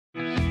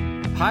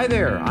Hi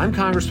there, I'm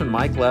Congressman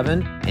Mike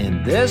Levin,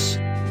 and this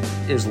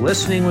is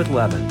Listening with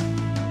Levin.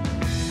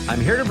 I'm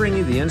here to bring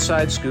you the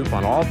inside scoop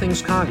on all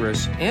things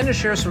Congress and to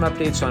share some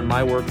updates on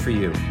my work for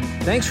you.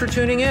 Thanks for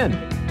tuning in.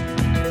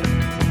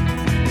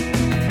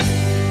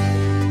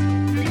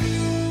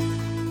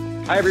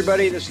 Hi,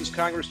 everybody. This is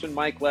Congressman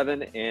Mike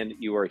Levin, and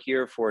you are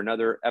here for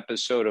another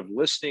episode of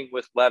Listening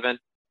with Levin.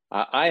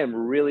 I am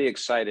really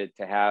excited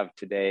to have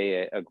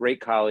today a great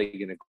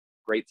colleague and a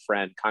great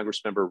friend,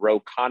 Congressmember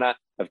Ro Khanna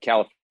of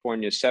California's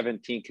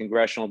 17th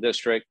Congressional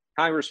District.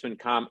 Congressman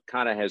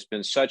Khanna has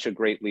been such a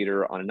great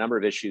leader on a number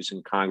of issues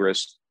in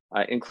Congress,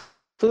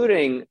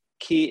 including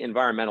key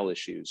environmental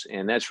issues.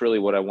 And that's really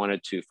what I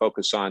wanted to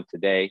focus on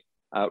today.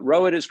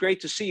 Ro, it is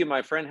great to see you,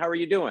 my friend. How are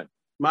you doing?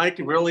 Mike,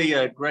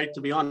 really great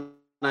to be on.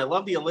 I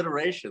love the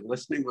alliteration,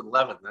 Listening with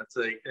Levin. That's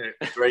a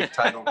great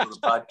title for the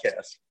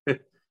podcast.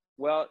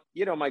 Well,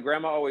 you know, my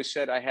grandma always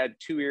said I had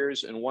two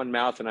ears and one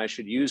mouth and I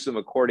should use them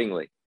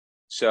accordingly.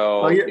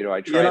 So, I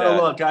try to...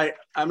 Look,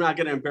 I'm not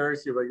going to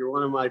embarrass you, but you're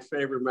one of my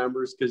favorite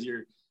members because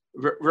you're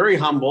very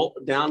humble,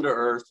 down to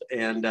earth,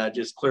 and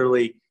just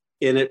clearly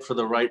in it for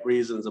the right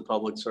reasons of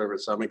public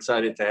service. So I'm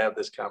excited to have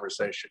this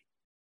conversation.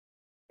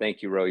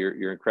 Thank you, Ro.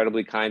 You're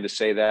incredibly kind to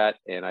say that,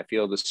 and I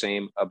feel the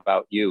same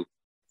about you.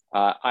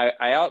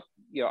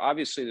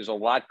 Obviously there's a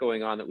lot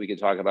going on that we could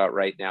talk about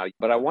right now,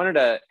 but I wanted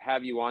to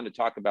have you on to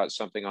talk about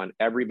something on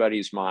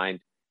everybody's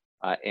mind,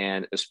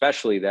 and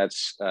especially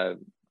that's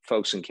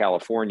folks in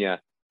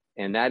California,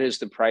 and that is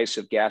the price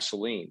of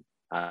gasoline.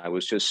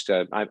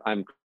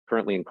 I'm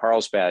currently in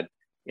Carlsbad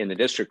in the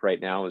district right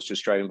now. I was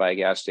just driving by a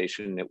gas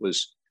station and it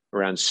was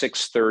around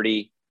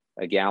 $6.30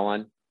 a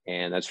gallon,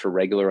 and that's for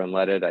regular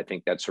unleaded. I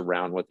think that's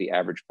around what the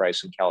average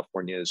price in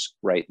California is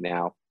right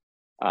now.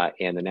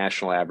 And the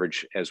national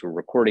average, as we're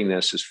recording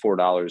this, is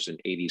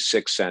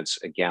 $4.86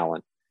 a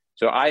gallon.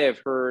 So I have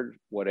heard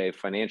what a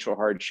financial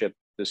hardship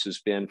this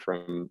has been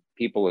from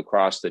people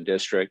across the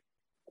district.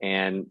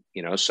 And,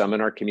 some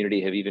in our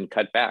community have even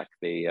cut back.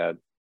 They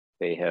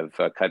have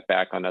cut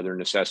back on other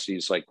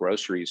necessities like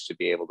groceries to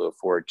be able to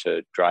afford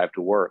to drive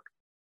to work.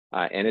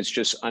 And it's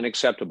just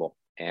unacceptable.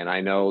 And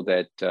I know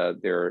that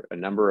there are a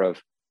number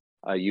of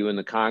you in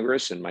the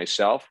Congress and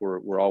myself,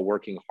 we're all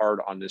working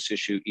hard on this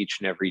issue each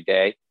and every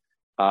day.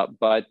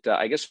 But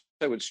I guess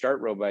I would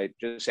start, Ro, by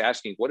just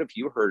asking, what have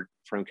you heard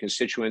from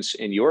constituents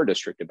in your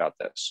district about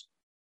this?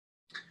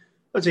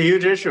 It's a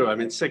huge issue. I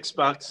mean,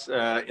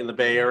 $6 in the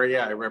Bay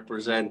Area. I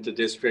represent a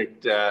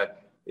district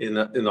in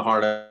the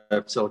heart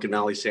of Silicon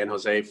Valley, San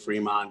Jose,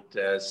 Fremont,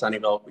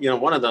 Sunnyvale.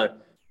 One of the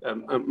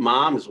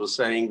moms was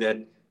saying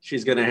that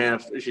she's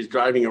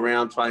driving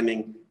around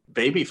finding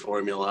baby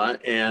formula,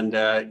 and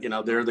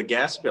there the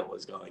gas bill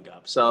is going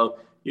up. So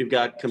you've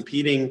got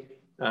competing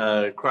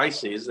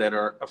crises that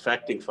are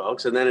affecting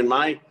folks. And then in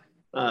my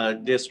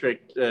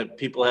district,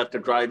 people have to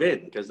drive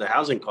in because the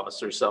housing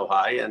costs are so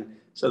high. And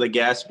so the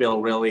gas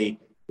bill really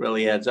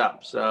adds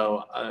up.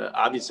 So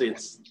obviously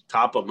it's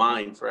top of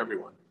mind for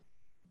everyone.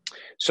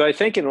 So I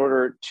think in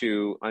order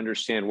to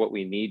understand what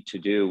we need to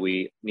do,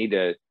 we need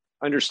to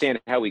understand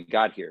how we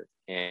got here.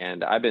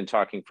 And I've been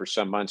talking for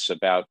some months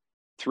about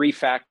three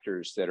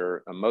factors that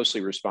are mostly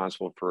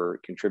responsible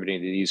for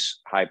contributing to these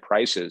high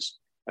prices.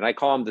 And I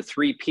call them the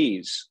three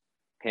Ps: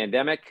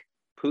 pandemic,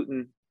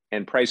 Putin,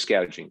 and price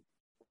gouging.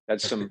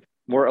 That's some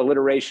more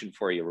alliteration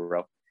for you,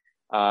 Ro.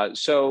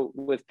 So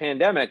with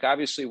pandemic,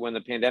 obviously when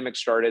the pandemic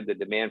started, the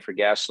demand for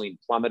gasoline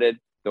plummeted.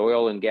 The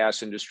oil and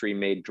gas industry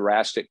made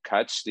drastic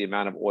cuts, the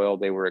amount of oil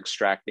they were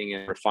extracting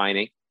and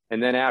refining.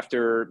 And then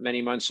after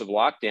many months of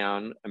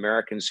lockdown,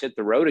 Americans hit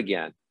the road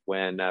again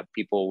when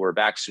people were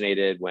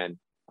vaccinated, when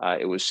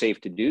it was safe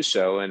to do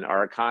so, and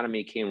our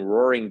economy came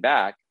roaring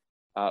back.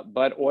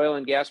 But oil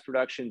and gas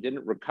production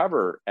didn't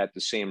recover at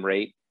the same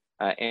rate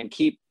and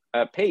keep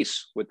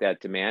pace with that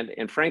demand.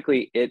 And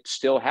frankly, it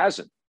still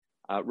hasn't.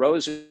 Ro,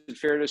 is it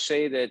fair to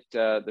say that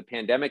the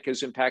pandemic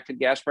has impacted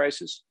gas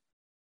prices?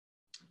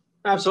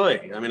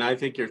 Absolutely. I mean, I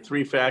think your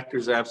three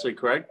factors are absolutely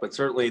correct, but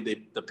certainly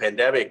the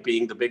pandemic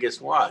being the biggest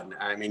one.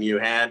 I mean, you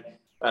had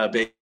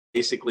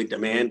basically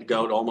demand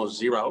go to almost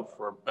zero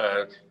for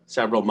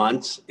several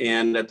months.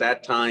 And at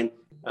that time,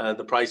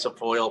 the price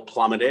of oil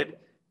plummeted.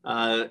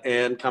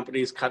 And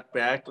companies cut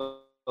back a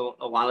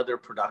lot of their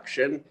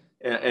production,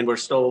 and we're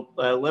still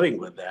living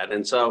with that.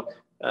 And so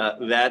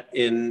that,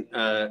 in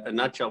a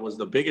nutshell, was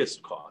the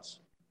biggest cause.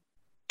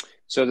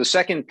 So the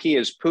second P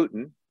is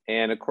Putin.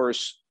 And of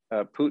course,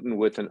 Putin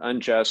with an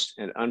unjust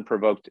and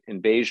unprovoked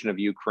invasion of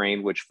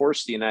Ukraine, which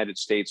forced the United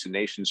States and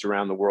nations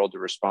around the world to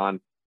respond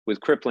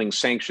with crippling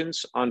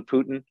sanctions on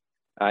Putin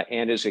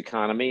and his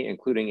economy,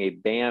 including a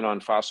ban on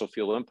fossil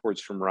fuel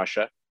imports from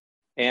Russia.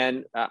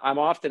 And I'm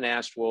often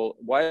asked, well,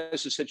 why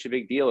is this such a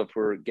big deal if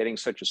we're getting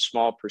such a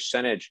small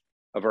percentage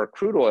of our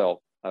crude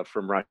oil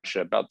from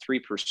Russia, about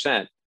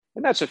 3%?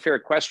 And that's a fair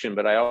question,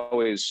 but I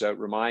always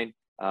remind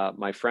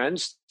my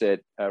friends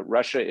that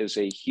Russia is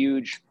a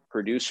huge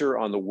producer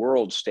on the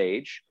world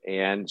stage.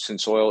 And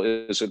since oil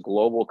is a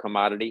global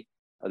commodity,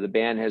 the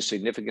ban has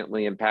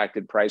significantly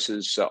impacted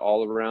prices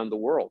all around the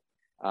world.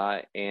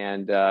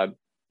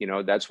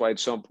 that's why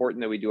it's so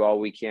important that we do all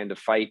we can to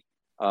fight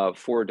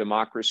for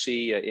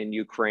democracy in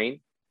Ukraine,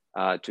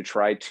 to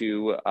try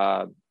to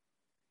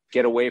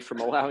get away from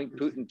allowing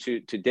Putin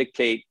to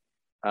dictate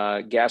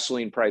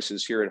gasoline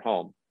prices here at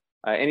home.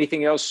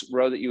 Anything else,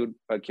 Ro, that you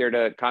would care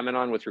to comment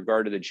on with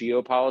regard to the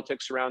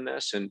geopolitics around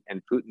this and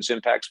Putin's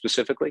impact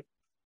specifically?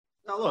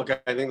 Now, look,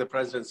 I think the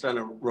president's done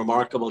a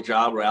remarkable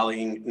job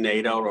rallying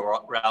NATO,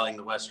 rallying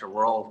the Western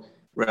world,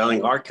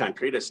 rallying our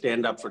country to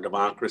stand up for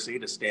democracy,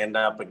 to stand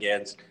up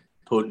against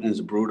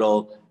Putin's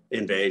brutal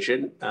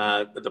invasion.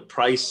 The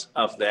price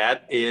of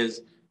that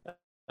is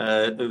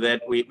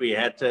that we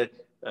had to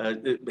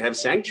have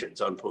sanctions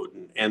on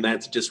Putin, and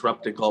that's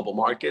disrupted global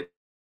markets.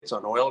 It's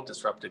on oil,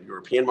 disrupted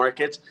European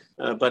markets,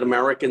 but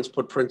Americans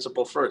put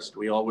principle first.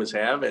 We always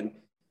have, and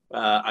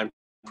I'm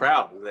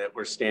proud that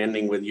we're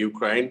standing with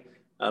Ukraine,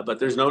 but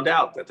there's no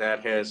doubt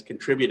that has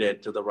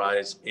contributed to the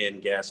rise in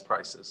gas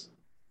prices.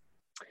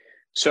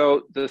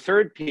 So the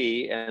third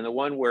P, and the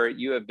one where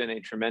you have been a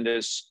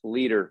tremendous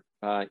leader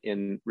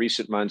in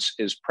recent months,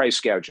 is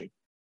price gouging.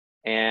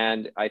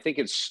 And I think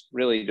it's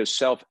really just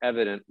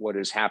self-evident what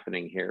is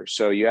happening here.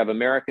 So you have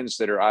Americans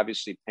that are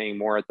obviously paying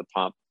more at the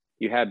pump.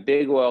 You have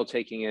big oil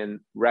taking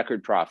in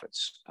record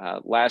profits.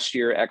 Last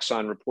year,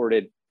 Exxon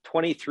reported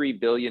 $23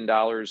 billion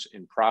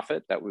in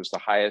profit. That was the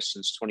highest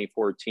since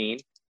 2014.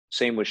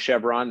 Same with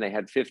Chevron. They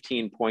had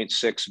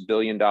 $15.6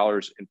 billion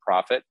in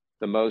profit,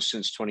 the most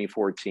since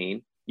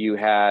 2014. You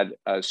had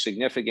a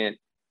significant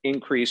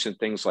increase in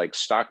things like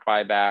stock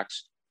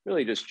buybacks,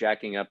 really just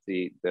jacking up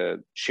the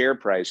share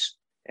price,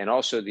 and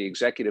also the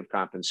executive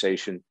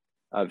compensation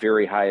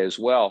very high as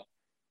well.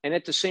 And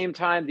at the same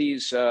time,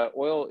 these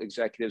oil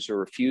executives are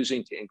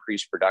refusing to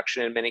increase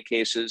production in many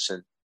cases,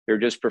 and they're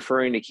just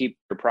preferring to keep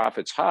their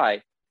profits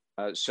high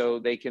so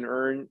they can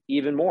earn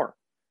even more.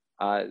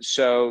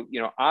 So,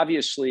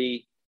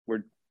 obviously,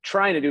 we're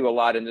trying to do a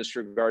lot in this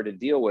regard to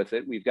deal with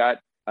it. We've got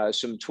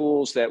some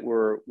tools that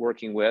we're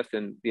working with,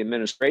 and the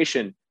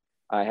administration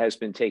has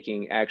been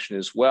taking action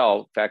as well.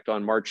 In fact,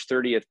 on March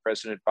 30th,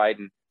 President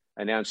Biden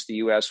announced the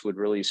U.S. would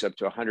release up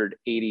to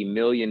 180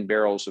 million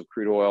barrels of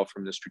crude oil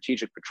from the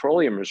Strategic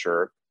Petroleum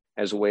Reserve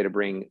as a way to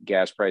bring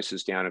gas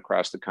prices down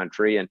across the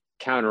country and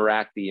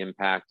counteract the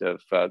impact of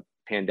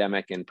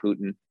pandemic and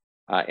Putin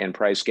and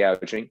price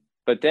gouging.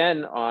 But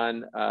then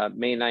on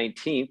May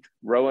 19th,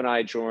 Ro and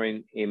I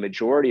joined a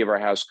majority of our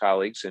House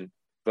colleagues and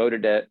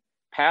voted to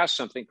pass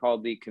something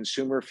called the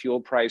Consumer Fuel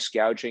Price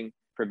Gouging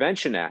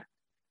Prevention Act.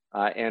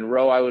 And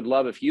Ro, I would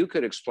love if you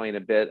could explain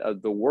a bit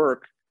of the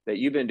work that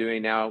you've been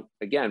doing now,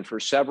 again, for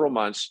several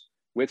months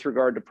with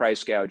regard to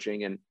price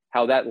gouging and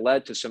how that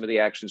led to some of the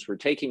actions we're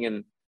taking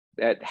in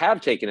that have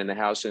taken in the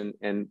House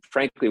and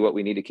frankly, what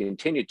we need to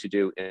continue to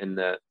do in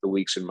the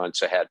weeks and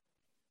months ahead.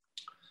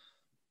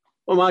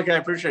 Well, Mike, I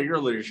appreciate your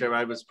leadership.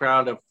 I was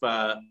proud of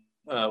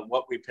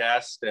what we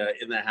passed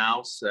in the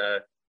House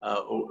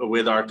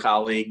with our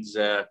colleagues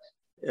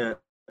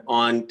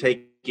on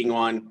taking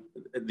on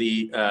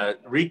the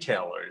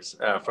retailers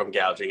from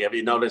gouging. Have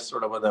you noticed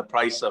sort of when the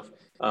price of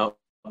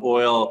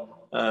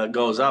oil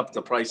goes up,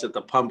 the price at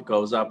the pump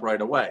goes up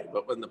right away.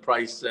 But when the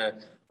price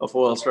of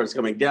oil starts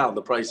coming down,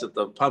 the price at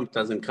the pump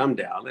doesn't come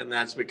down. And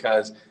that's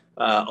because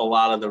a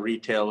lot of the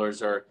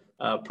retailers are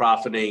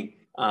profiting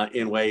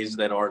in ways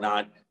that are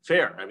not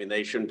fair. I mean,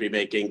 they shouldn't be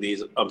making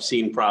these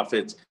obscene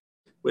profits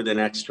with an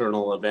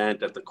external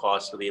event at the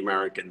cost of the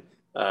American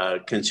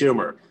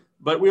consumer.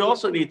 But we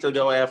also need to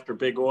go after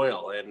big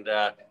oil. And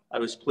I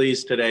was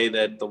pleased today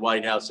that the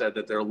White House said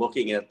that they're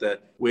looking at the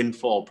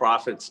windfall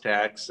profits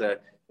tax.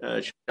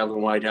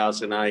 Sheldon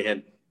Whitehouse and I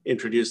had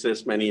introduced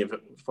this. Many of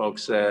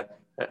folks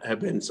have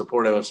been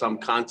supportive of some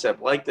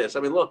concept like this.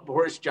 I mean, look,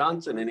 Boris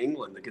Johnson in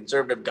England, the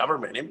Conservative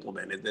government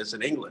implemented this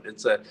in England.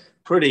 It's a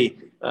pretty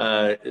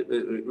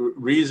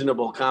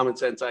reasonable common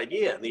sense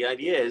idea. And the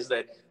idea is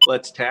that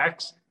let's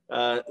tax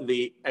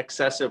the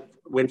excessive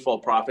windfall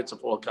profits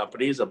of oil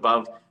companies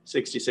above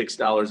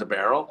 $66 a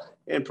barrel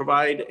and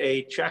provide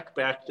a check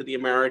back to the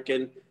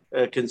American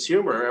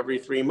consumer every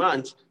 3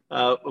 months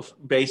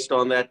based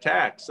on that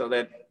tax so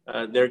that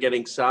they're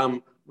getting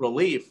some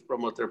relief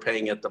from what they're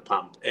paying at the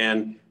pump.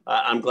 And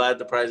I'm glad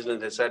the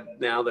president has said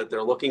now that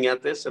they're looking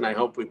at this, and I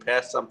hope we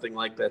pass something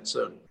like that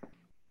soon.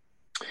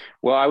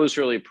 Well, I was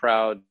really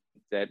proud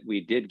that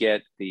we did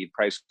get the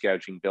price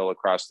gouging bill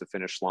across the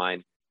finish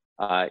line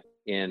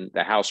in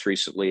the House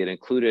recently. It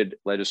included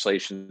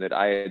legislation that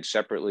I had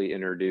separately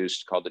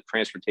introduced called the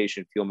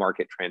Transportation Fuel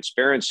Market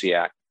Transparency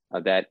Act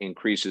that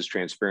increases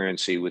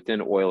transparency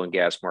within oil and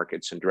gas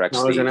markets and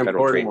directs the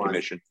Federal Trade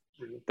Commission.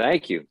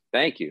 Thank you.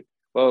 Thank you.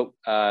 Well,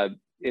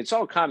 it's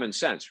all common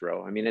sense,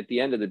 Ro. I mean, at the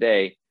end of the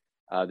day,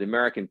 the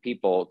American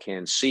people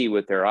can see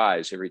with their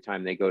eyes every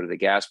time they go to the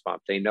gas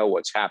pump. They know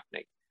what's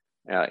happening.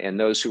 And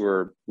those who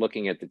are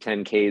looking at the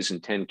 10Ks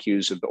and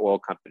 10Qs of the oil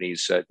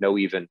companies know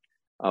even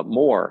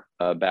more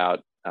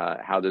about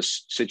how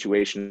this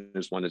situation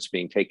is one that's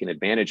being taken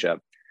advantage of.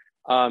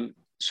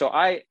 So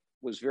I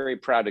was very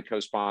proud to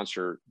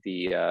co-sponsor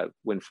the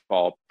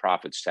windfall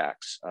profits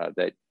tax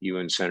that you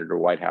and Senator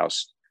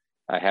Whitehouse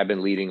have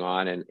been leading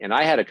on. And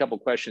I had a couple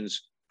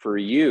questions for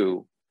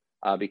you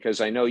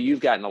because I know you've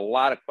gotten a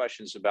lot of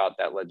questions about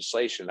that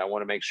legislation. I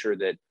want to make sure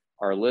that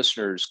our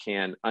listeners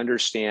can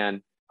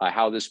understand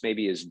how this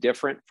maybe is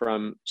different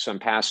from some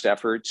past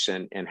efforts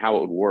and how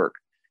it would work.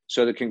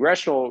 So the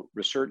Congressional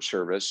Research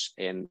Service,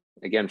 and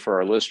again, for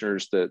our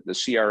listeners, the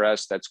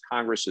CRS, that's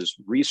Congress's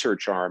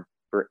research arm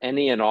for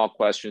any and all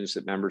questions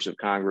that members of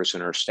Congress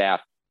and our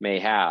staff may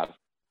have.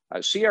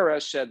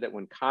 CRS said that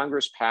when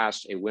Congress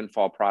passed a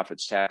windfall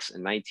profits tax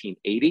in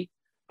 1980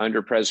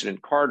 under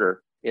President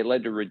Carter, it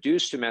led to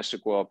reduced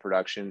domestic oil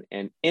production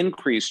and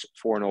increased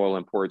foreign oil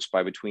imports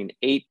by between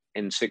 8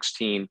 and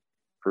 16%.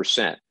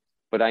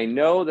 But I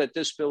know that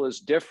this bill is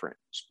different,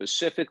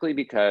 specifically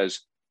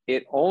because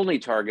it only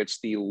targets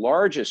the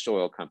largest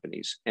oil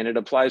companies, and it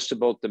applies to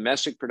both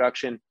domestic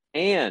production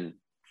and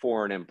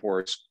foreign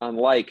imports,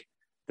 unlike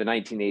the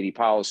 1980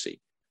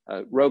 policy.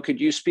 Ro, could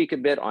you speak a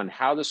bit on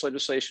how this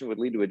legislation would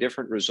lead to a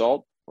different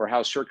result, or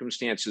how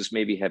circumstances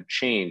maybe have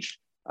changed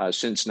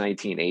since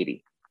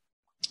 1980?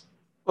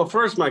 Well,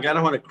 first, Mike, I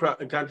don't want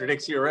to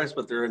contradict CRS,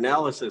 but their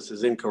analysis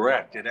is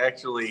incorrect. It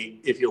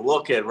actually, if you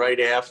look at right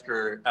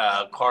after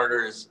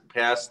Carter's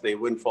passed the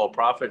windfall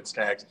profits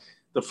tax,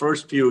 the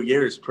first few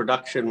years,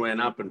 production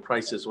went up and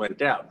prices went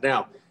down.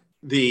 Now,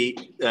 the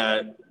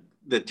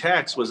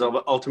tax was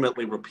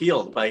ultimately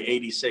repealed by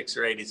 86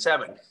 or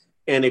 87.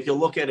 And if you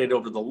look at it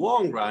over the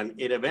long run,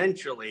 it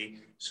eventually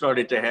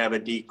started to have a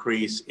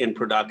decrease in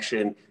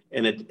production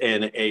and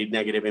a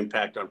negative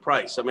impact on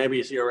price. So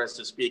maybe CRS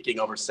is speaking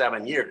over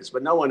 7 years,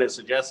 but no one is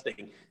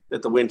suggesting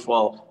that the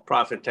windfall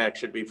profit tax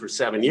should be for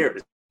 7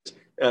 years.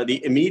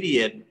 The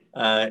immediate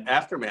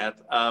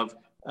aftermath of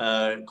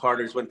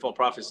Carter's windfall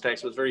profits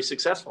tax was very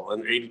successful.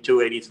 In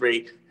 82,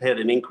 83 had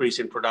an increase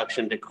in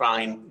production,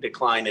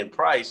 decline in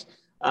price.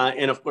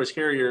 And of course,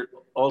 here you're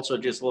also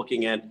just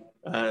looking at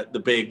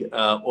the big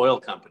oil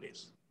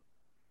companies.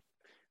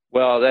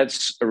 Well,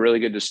 that's a really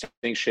good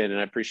distinction, and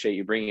I appreciate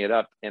you bringing it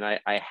up. And I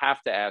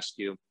have to ask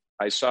you,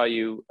 I saw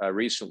you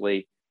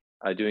recently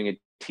doing a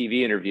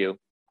TV interview,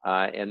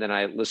 and then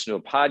I listened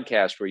to a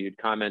podcast where you'd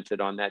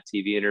commented on that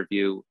TV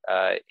interview,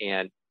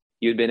 and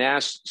you'd been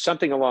asked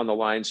something along the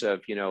lines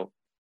of,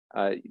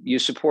 you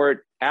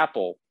support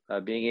Apple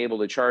being able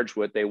to charge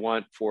what they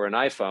want for an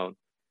iPhone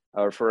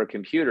or for a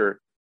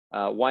computer.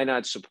 Why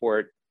not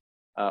support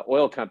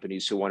oil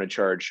companies who want to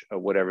charge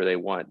whatever they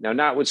want? Now,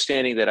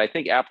 notwithstanding that, I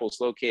think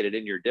Apple's located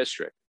in your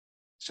district,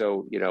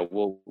 so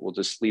we'll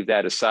just leave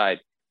that aside.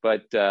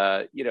 But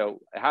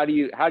how do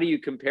you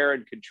compare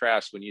and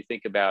contrast when you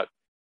think about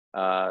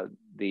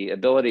the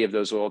ability of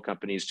those oil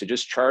companies to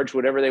just charge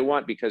whatever they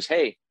want? Because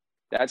hey,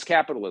 that's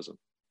capitalism.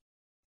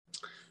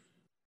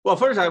 Well,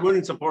 first, I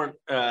wouldn't support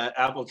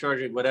Apple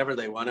charging whatever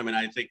they want. I mean,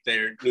 I think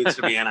there needs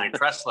to be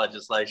antitrust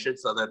legislation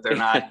so that they're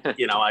not,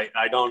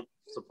 I don't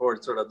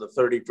support sort of the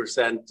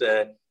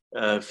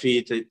 30%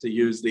 fee to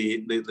use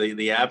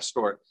the App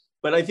Store.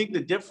 But I think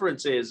the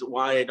difference is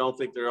why I don't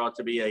think there ought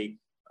to be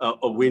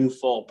a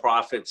windfall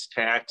profits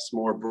tax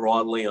more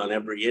broadly on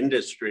every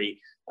industry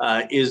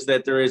is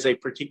that there is a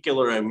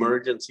particular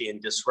emergency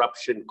and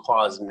disruption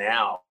caused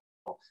now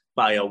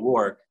by a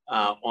war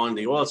on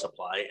the oil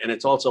supply. And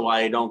it's also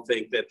why I don't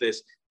think that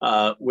this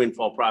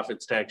windfall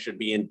profits tax should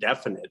be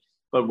indefinite.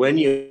 But when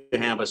you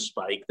have a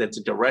spike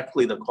that's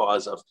directly the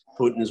cause of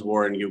Putin's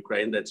war in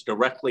Ukraine, that's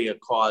directly a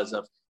cause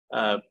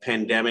of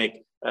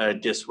pandemic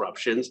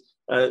disruptions,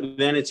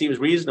 then it seems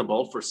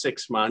reasonable for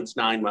 6 months,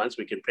 9 months,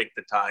 we can pick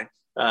the time,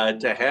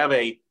 to have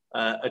a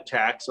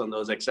tax on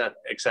those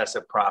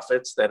excessive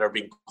profits that are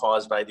being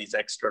caused by these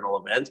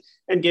external events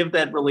and give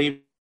that relief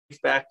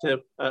back to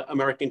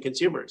American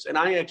consumers. And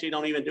I actually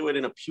don't even do it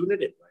in a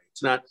punitive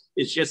way.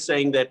 It's just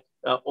saying that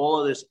all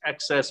of this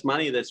excess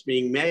money that's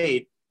being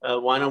made,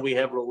 why don't we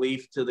have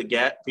relief to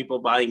the people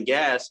buying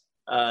gas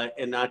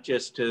and not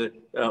just to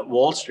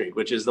Wall Street,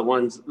 which is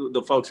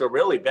the folks who are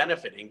really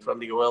benefiting from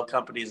the oil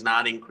companies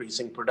not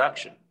increasing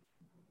production.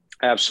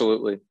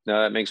 Absolutely.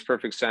 No, that makes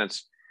perfect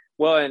sense.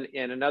 Well,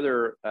 and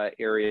another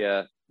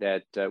area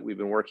that we've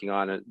been working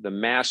on, the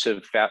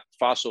massive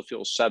fossil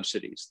fuel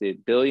subsidies, the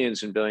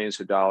billions and billions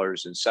of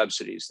dollars in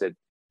subsidies that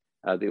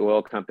the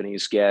oil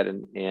companies get.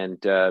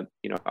 And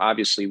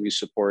obviously we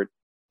support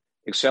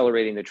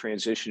accelerating the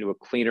transition to a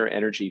cleaner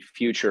energy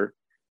future.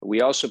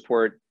 We all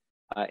support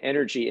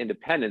energy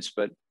independence,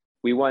 but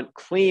we want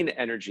clean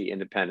energy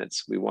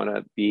independence. We want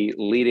to be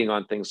leading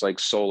on things like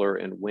solar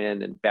and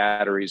wind and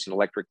batteries and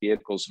electric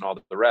vehicles and all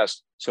the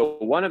rest. So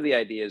one of the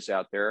ideas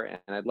out there,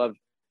 and I'd love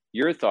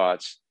your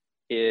thoughts,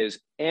 is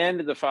end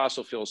the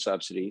fossil fuel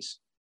subsidies.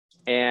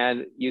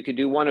 And you could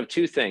do one of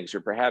two things, or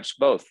perhaps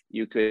both.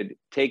 You could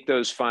take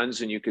those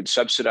funds and you could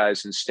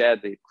subsidize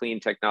instead the clean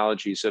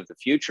technologies of the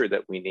future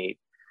that we need.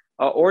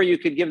 Or you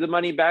could give the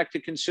money back to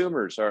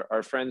consumers.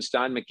 Our friends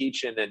Don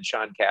McEachin and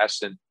Sean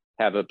Casten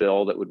have a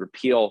bill that would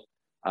repeal,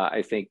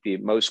 I think, the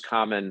most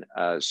common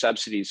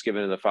subsidies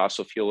given to the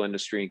fossil fuel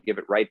industry and give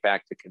it right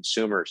back to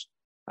consumers.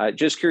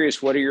 Just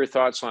curious, what are your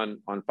thoughts on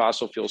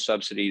fossil fuel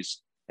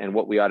subsidies and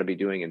what we ought to be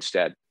doing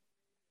instead?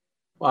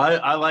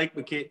 Well, I like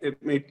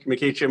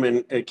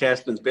McEachum and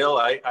Kasten's bill.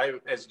 I,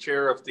 as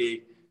chair of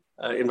the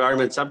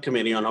Environment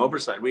Subcommittee on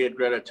Oversight, we had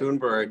Greta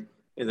Thunberg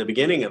in the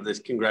beginning of this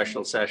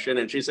congressional session,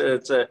 and she said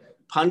it's a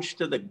punch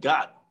to the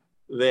gut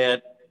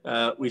that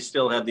we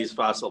still have these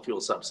fossil fuel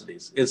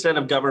subsidies. Instead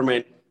of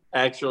government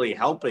actually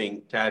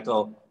helping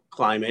tackle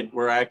climate,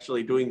 we're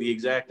actually doing the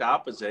exact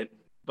opposite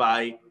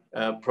by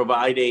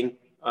providing,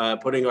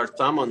 putting our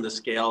thumb on the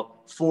scale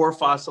for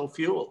fossil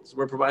fuels.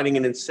 We're providing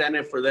an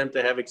incentive for them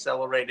to have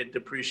accelerated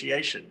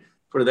depreciation,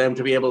 for them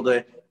to be able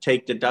to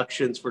take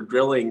deductions for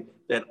drilling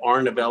that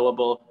aren't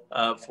available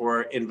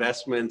for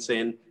investments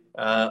in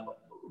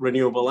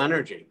renewable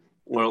energy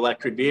or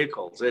electric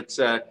vehicles.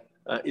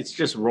 It's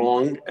just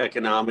wrong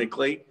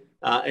economically.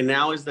 And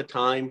now is the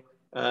time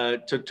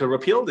to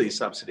repeal these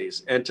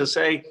subsidies and to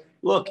say,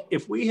 look,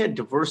 if we had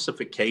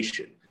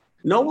diversification,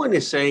 no one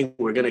is saying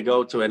we're going to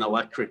go to an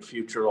electric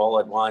future all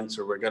at once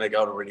or we're going to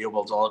go to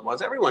renewables all at once.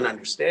 Everyone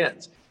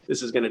understands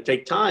this is going to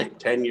take time,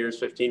 10 years,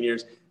 15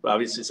 years.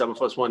 Obviously, some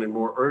of us want it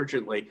more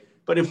urgently.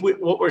 But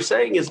what we're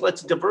saying is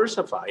let's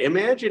diversify.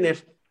 Imagine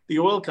if the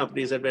oil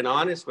companies had been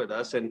honest with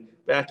us and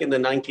back in the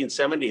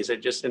 1970s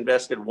had just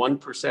invested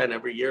 1%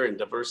 every year in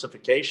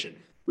diversification.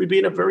 We'd be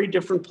in a very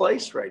different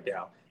place right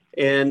now.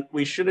 And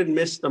we shouldn't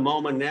miss the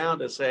moment now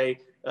to say,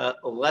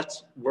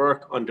 let's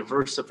work on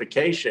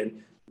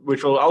diversification,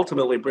 which will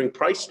ultimately bring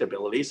price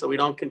stability so we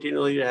don't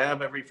continually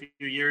have every few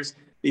years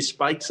these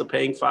spikes of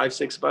paying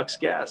 $5-6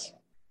 gas.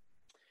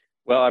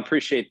 Well, I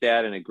appreciate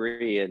that and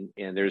agree. And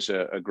there's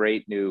a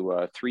great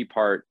new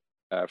three-part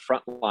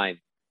Frontline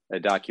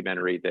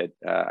documentary that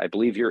I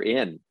believe you're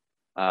in,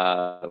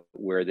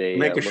 where they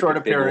make a short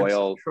appearance.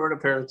 Oil. Short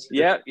appearance.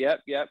 Yeah.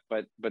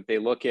 But they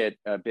look at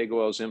big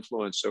oil's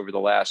influence over the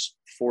last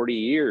 40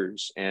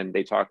 years, and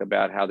they talk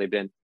about how they've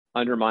been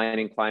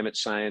undermining climate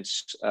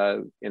science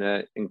in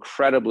an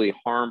incredibly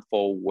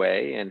harmful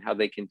way, and how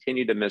they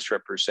continue to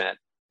misrepresent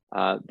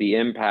the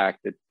impact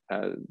that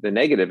the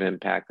negative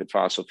impact that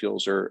fossil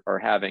fuels are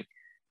having.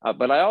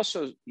 But I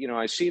also,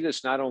 I see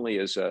this not only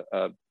as a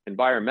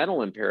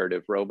environmental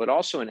imperative, Ro, but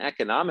also an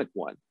economic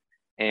one.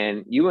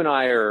 And you and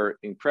I are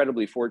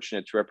incredibly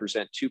fortunate to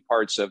represent two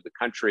parts of the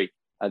country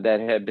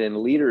that have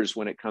been leaders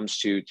when it comes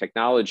to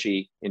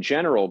technology in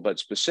general, but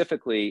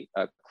specifically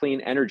clean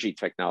energy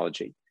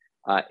technology.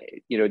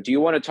 Do you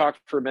want to talk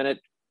for a minute,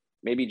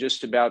 maybe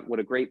just about what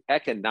a great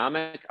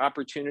economic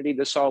opportunity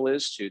this all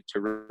is to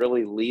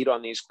really lead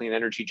on these clean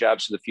energy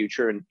jobs of the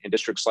future in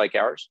districts like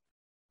ours?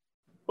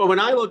 Well, when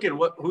I look at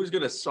who's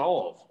going to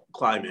solve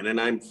climate, and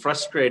I'm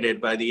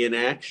frustrated by the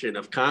inaction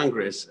of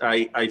Congress,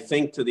 I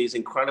think to these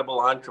incredible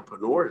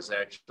entrepreneurs,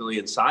 actually,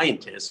 and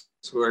scientists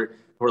who are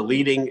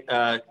leading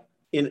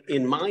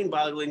in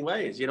mind-boggling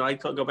ways. I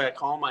could go back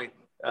home, I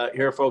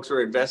hear folks who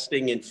are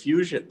investing in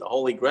fusion, the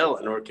holy grail,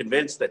 and are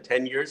convinced that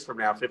 10 years from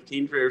now,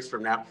 15 years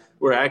from now,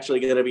 we're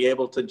actually going to be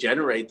able to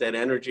generate that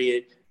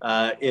energy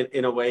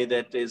in a way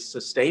that is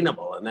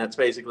sustainable. And that's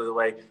basically the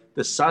way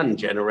the sun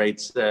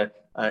generates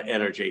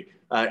energy.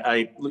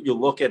 You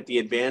look at the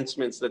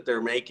advancements that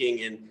they're making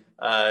in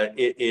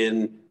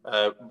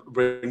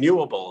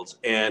renewables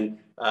and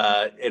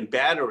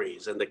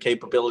batteries, and the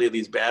capability of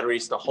these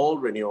batteries to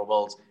hold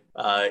renewables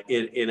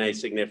in a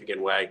significant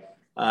way.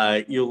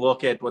 You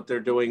look at what they're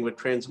doing with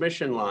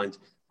transmission lines.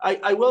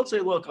 I will say,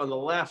 look, on the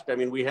left, I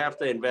mean, we have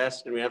to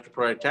invest and we have to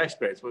provide tax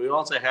credits, but we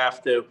also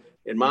have to,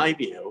 in my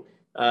view,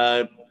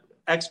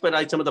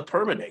 expedite some of the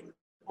permitting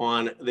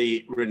on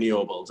the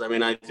renewables. I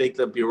mean, I think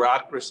the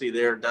bureaucracy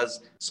there does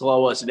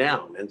slow us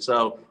down. And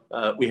so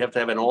we have to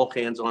have an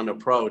all-hands-on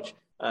approach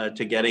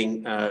to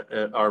getting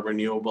our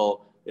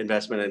renewable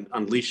investment and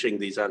unleashing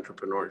these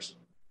entrepreneurs.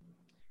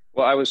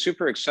 Well, I was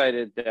super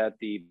excited that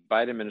the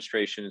Biden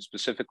administration, and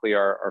specifically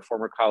our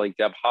former colleague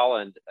Deb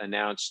Haaland,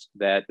 announced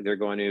that they're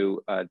going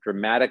to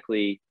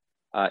dramatically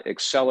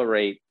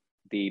accelerate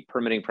the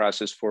permitting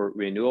process for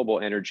renewable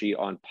energy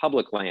on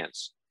public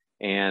lands.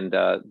 And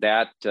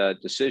that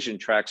decision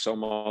tracks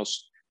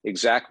almost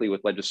exactly with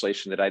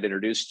legislation that I'd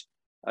introduced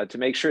to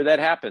make sure that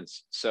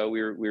happens. So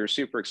we were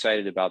super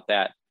excited about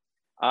that.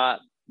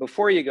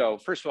 Before you go,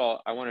 first of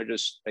all, I want to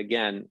just,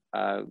 again,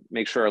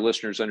 make sure our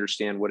listeners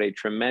understand what a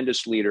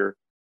tremendous leader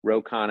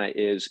Ro Khanna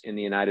is in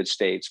the United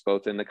States,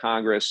 both in the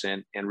Congress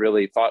and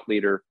really thought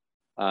leader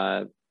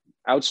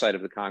outside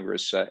of the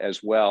Congress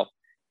as well.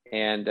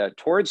 And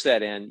towards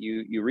that end,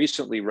 you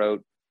recently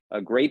wrote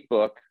a great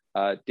book,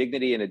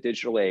 Dignity in a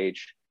Digital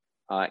Age.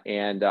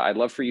 And I'd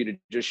love for you to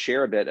just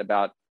share a bit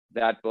about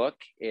that book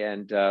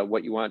and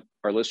what you want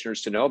our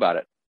listeners to know about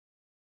it.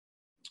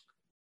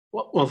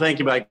 Well, thank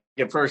you, Mike.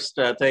 First,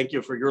 thank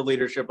you for your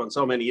leadership on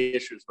so many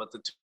issues, but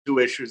the two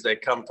issues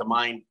that come to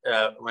mind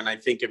when I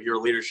think of your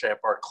leadership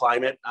are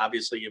climate.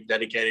 Obviously, you've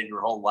dedicated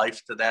your whole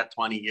life to that,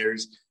 20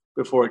 years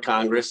before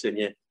Congress, and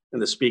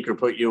the speaker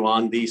put you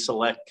on the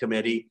select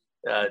committee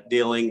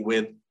dealing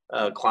with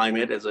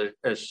climate as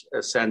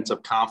a sense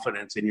of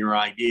confidence in your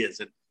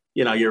ideas. And,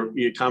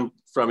 you come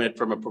from it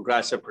from a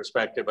progressive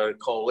perspective, a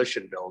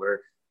coalition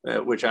builder,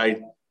 which I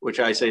which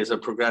I say is a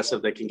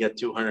progressive that can get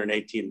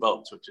 218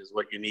 votes, which is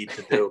what you need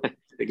to do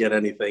to get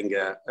anything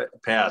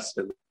passed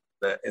in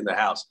the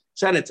House.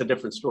 Senate's a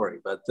different story,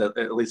 but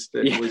at least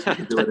we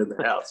can do it in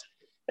the House.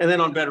 And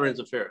then on Veterans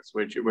Affairs,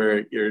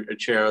 where you're a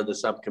chair of the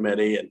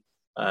subcommittee, and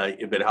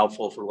you've been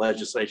helpful for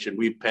legislation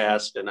we've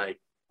passed, and I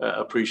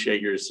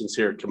appreciate your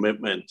sincere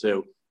commitment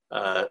to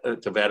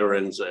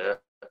veterans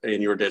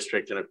in your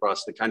district and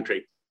across the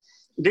country.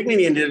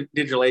 Dignity in the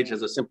Digital Age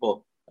has a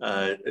simple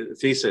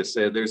thesis.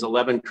 There's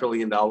 $11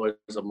 trillion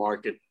of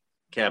market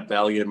cap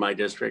value in my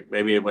district.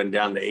 Maybe it went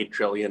down to 8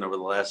 trillion over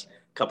the last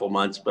couple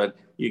months, but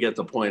you get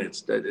the point.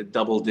 It's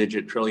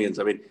double-digit trillions.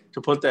 I mean,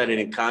 to put that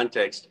in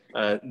context,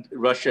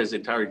 Russia's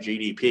entire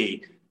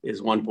GDP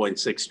is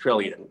 1.6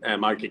 trillion.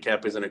 Market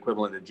cap is an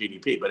equivalent of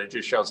GDP, but it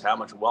just shows how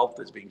much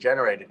wealth is being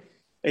generated.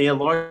 And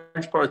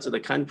large parts of the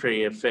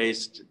country have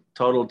faced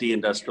total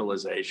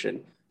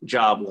deindustrialization,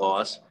 job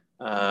loss,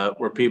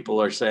 where people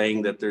are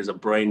saying that there's a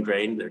brain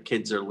drain, their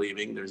kids are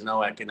leaving, there's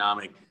no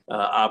economic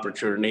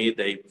opportunity.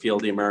 They feel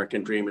the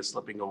American dream is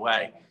slipping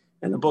away.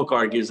 And the book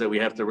argues that we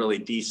have to really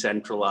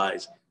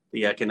decentralize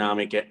the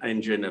economic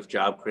engine of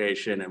job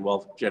creation and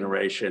wealth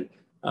generation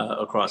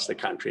across the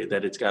country,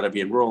 that it's got to be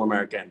in rural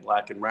America and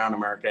Black and brown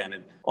America, and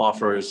it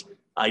offers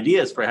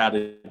ideas for how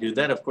to do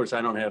that. Of course,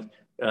 I don't have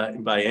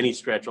by any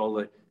stretch all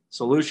the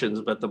solutions,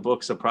 but the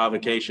book's a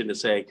provocation to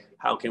say,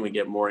 how can we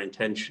get more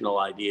intentional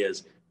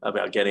ideas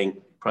about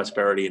getting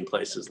prosperity in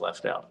places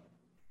left out?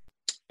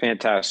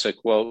 Fantastic.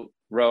 Well,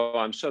 Ro,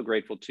 I'm so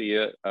grateful to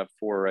you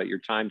for your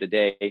time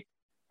today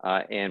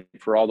and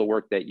for all the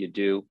work that you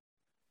do.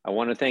 I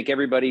want to thank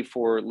everybody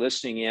for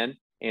listening in.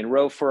 And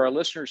Ro, for our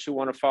listeners who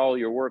want to follow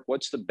your work,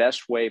 what's the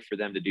best way for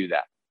them to do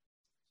that?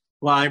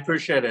 Well, I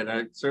appreciate it.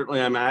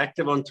 I'm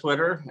active on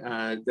Twitter,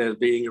 there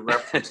being a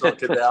rep from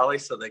Silicon Valley,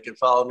 so they can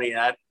follow me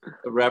at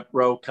Rep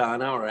Ro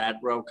Khanna or at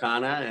Ro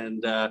Khanna,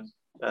 and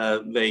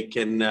they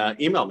can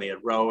email me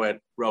at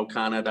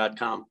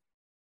ro@rokhanna.com.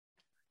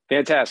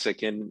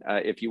 Fantastic. And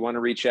if you want to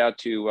reach out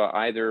to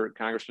either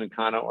Congressman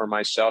Khanna or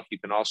myself, you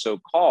can also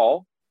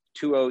call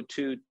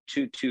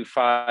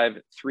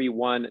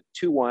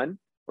 202-225-3121,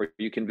 or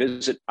you can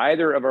visit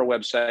either of our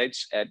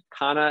websites at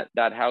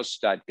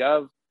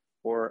khanna.house.gov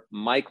or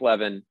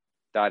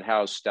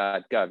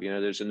mikelevin.house.gov. You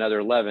know, there's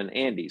another Levin,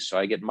 Andy, so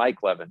I get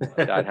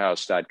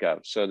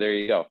mikelevin.house.gov. So there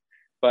you go.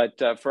 But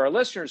for our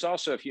listeners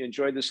also, if you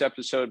enjoyed this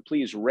episode,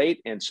 please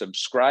rate and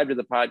subscribe to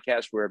the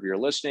podcast wherever you're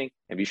listening.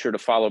 And be sure to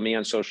follow me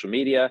on social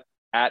media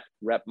at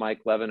Rep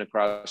Mike Levin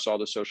across all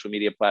the social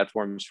media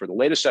platforms for the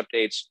latest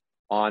updates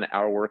on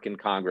our work in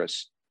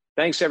Congress.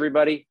 Thanks,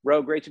 everybody.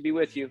 Ro, great to be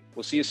with you.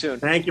 We'll see you soon.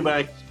 Thank you,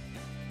 Mike.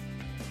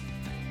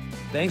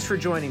 Thanks for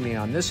joining me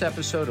on this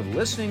episode of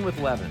Listening with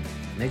Levin.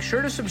 Make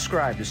sure to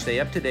subscribe to stay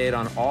up to date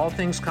on all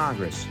things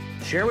Congress.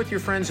 Share with your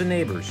friends and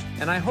neighbors,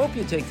 and I hope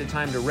you take the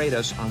time to rate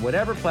us on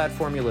whatever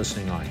platform you're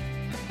listening on.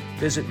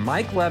 Visit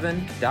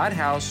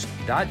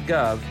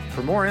mikelevin.house.gov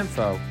for more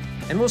info,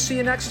 and we'll see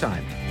you next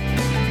time.